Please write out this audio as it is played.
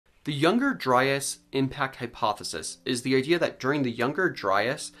The Younger Dryas impact hypothesis is the idea that during the Younger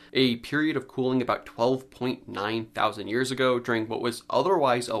Dryas, a period of cooling about 12.9 thousand years ago, during what was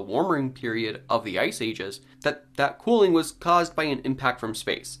otherwise a warming period of the ice ages, that cooling was caused by an impact from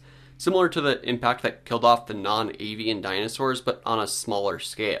space, similar to the impact that killed off the non-avian dinosaurs, but on a smaller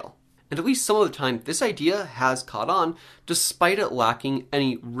scale. And at least some of the time, this idea has caught on, despite it lacking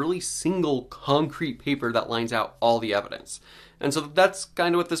any really single concrete paper that lines out all the evidence. And so that's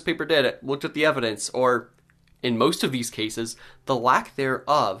kind of what this paper did. It looked at the evidence, or in most of these cases, the lack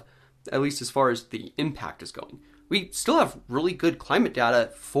thereof, at least as far as the impact is going. We still have really good climate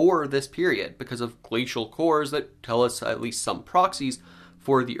data for this period because of glacial cores that tell us at least some proxies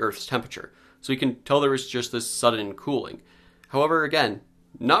for the Earth's temperature. So you can tell there was just this sudden cooling. However, again,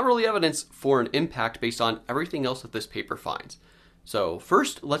 not really evidence for an impact based on everything else that this paper finds. So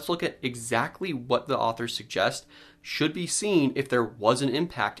first, let's look at exactly what the authors suggest should be seen if there was an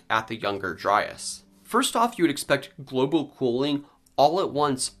impact at the Younger Dryas. First off, you would expect global cooling all at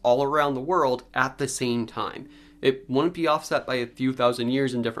once, all around the world at the same time. It wouldn't be offset by a few thousand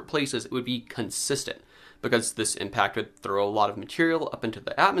years in different places, it would be consistent, because this impact would throw a lot of material up into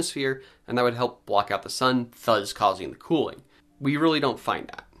the atmosphere, and that would help block out the sun, thus causing the cooling. We really don't find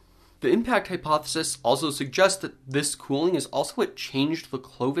that. The impact hypothesis also suggests that this cooling is also what changed the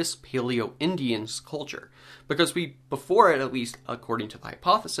Clovis Paleo-Indians culture, because we, before it at least according to the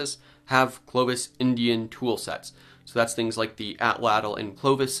hypothesis, have Clovis Indian tool sets. So that's things like the atlatl and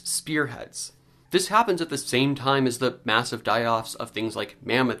Clovis spearheads. This happens at the same time as the massive die-offs of things like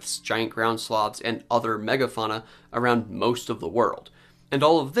mammoths, giant ground sloths, and other megafauna around most of the world. And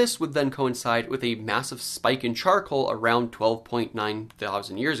all of this would then coincide with a massive spike in charcoal around 12.9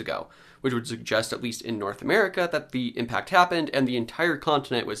 thousand years ago, which would suggest, at least in North America, that the impact happened and the entire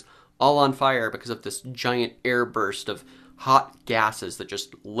continent was all on fire because of this giant air burst of hot gases that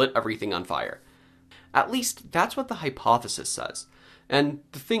just lit everything on fire. At least that's what the hypothesis says. And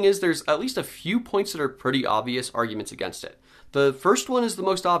the thing is, there's at least a few points that are pretty obvious arguments against it. The first one is the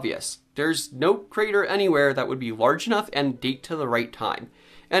most obvious. There's no crater anywhere that would be large enough and date to the right time.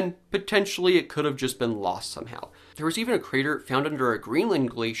 And potentially it could have just been lost somehow. There was even a crater found under a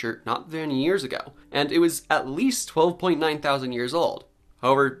Greenland glacier not many years ago, and it was at least 12.9 thousand years old.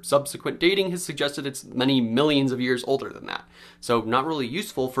 However, subsequent dating has suggested it's many millions of years older than that, so not really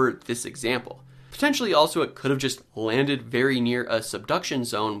useful for this example. Potentially also it could have just landed very near a subduction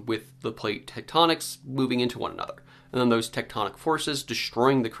zone with the plate tectonics moving into one another, and then those tectonic forces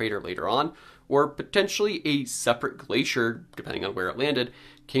destroying the crater later on, or potentially a separate glacier, depending on where it landed,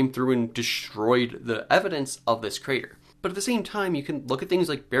 came through and destroyed the evidence of this crater. But at the same time, you can look at things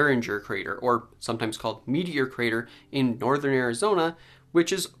like Barringer Crater, or sometimes called Meteor Crater in northern Arizona,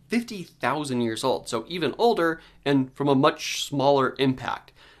 which is 50,000 years old, so even older and from a much smaller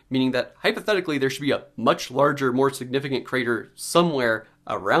impact, meaning that hypothetically there should be a much larger, more significant crater somewhere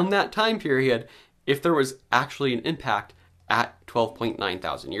around that time period if there was actually an impact at 12.9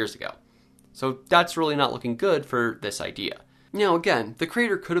 thousand years ago. So that's really not looking good for this idea. Now again, the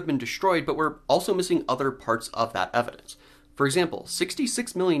crater could have been destroyed, but we're also missing other parts of that evidence. For example,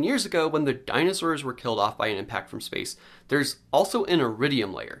 66 million years ago, when the dinosaurs were killed off by an impact from space, there's also an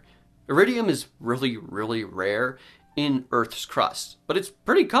iridium layer. Iridium is really, really rare in Earth's crust, but it's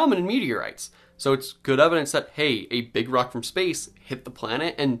pretty common in meteorites. So it's good evidence that, hey, a big rock from space hit the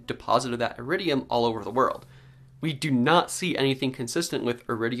planet and deposited that iridium all over the world. We do not see anything consistent with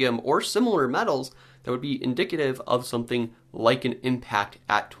iridium or similar metals that would be indicative of something like an impact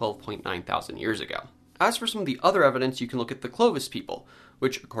at 12.9 thousand years ago. As for some of the other evidence, you can look at the Clovis people,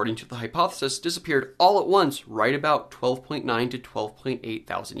 which, according to the hypothesis, disappeared all at once right about 12.9 to 12.8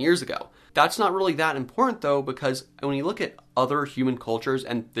 thousand years ago. That's not really that important though, because when you look at other human cultures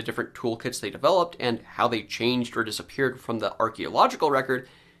and the different toolkits they developed and how they changed or disappeared from the archaeological record,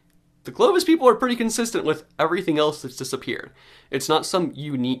 the Clovis people are pretty consistent with everything else that's disappeared. It's not some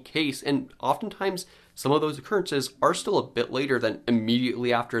unique case, and oftentimes some of those occurrences are still a bit later than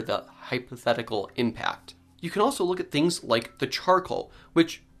immediately after the hypothetical impact. You can also look at things like the charcoal,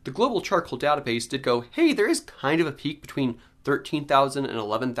 which the Global Charcoal Database did go, hey, there is kind of a peak between 13,000 and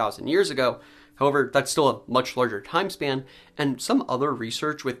 11,000 years ago. However, that's still a much larger time span, and some other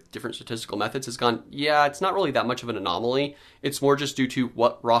research with different statistical methods has gone, yeah, it's not really that much of an anomaly. It's more just due to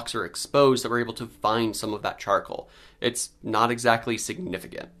what rocks are exposed that we're able to find some of that charcoal. It's not exactly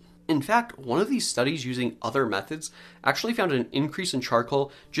significant. In fact, one of these studies using other methods actually found an increase in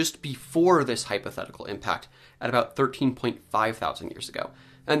charcoal just before this hypothetical impact at about 13.5 thousand years ago.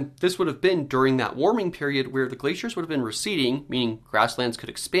 And this would have been during that warming period where the glaciers would have been receding, meaning grasslands could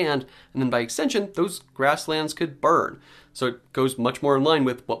expand, and then by extension, those grasslands could burn. So it goes much more in line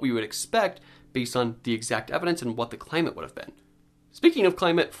with what we would expect based on the exact evidence and what the climate would have been. Speaking of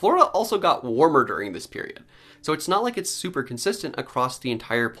climate, Florida also got warmer during this period. So it's not like it's super consistent across the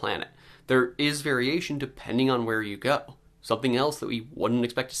entire planet. There is variation depending on where you go. Something else that we wouldn't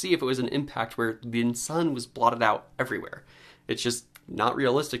expect to see if it was an impact where the sun was blotted out everywhere. It's just not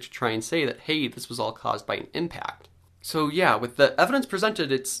realistic to try and say that, hey, this was all caused by an impact. So yeah, with the evidence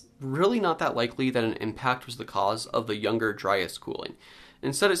presented, it's really not that likely that an impact was the cause of the Younger Dryas cooling.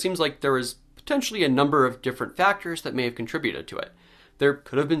 Instead, it seems like there was potentially a number of different factors that may have contributed to it. There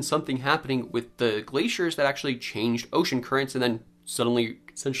could have been something happening with the glaciers that actually changed ocean currents and then suddenly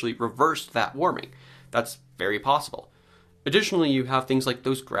essentially reversed that warming. That's very possible. Additionally, you have things like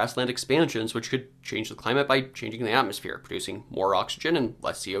those grassland expansions, which could change the climate by changing the atmosphere, producing more oxygen and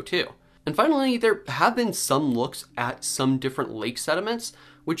less CO2. And finally, there have been some looks at some different lake sediments,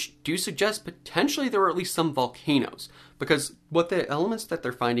 which do suggest potentially there were at least some volcanoes, because what the elements that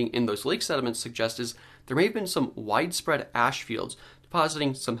they're finding in those lake sediments suggest is there may have been some widespread ash fields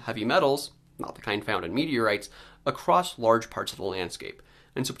depositing some heavy metals, not the kind found in meteorites, across large parts of the landscape.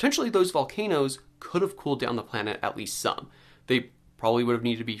 And so potentially those volcanoes could have cooled down the planet at least some. They probably would have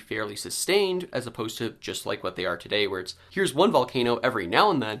needed to be fairly sustained as opposed to just like what they are today, where it's here's one volcano every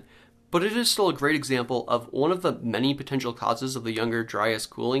now and then, but it is still a great example of one of the many potential causes of the Younger Dryas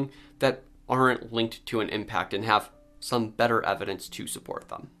cooling that aren't linked to an impact and have some better evidence to support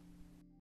them.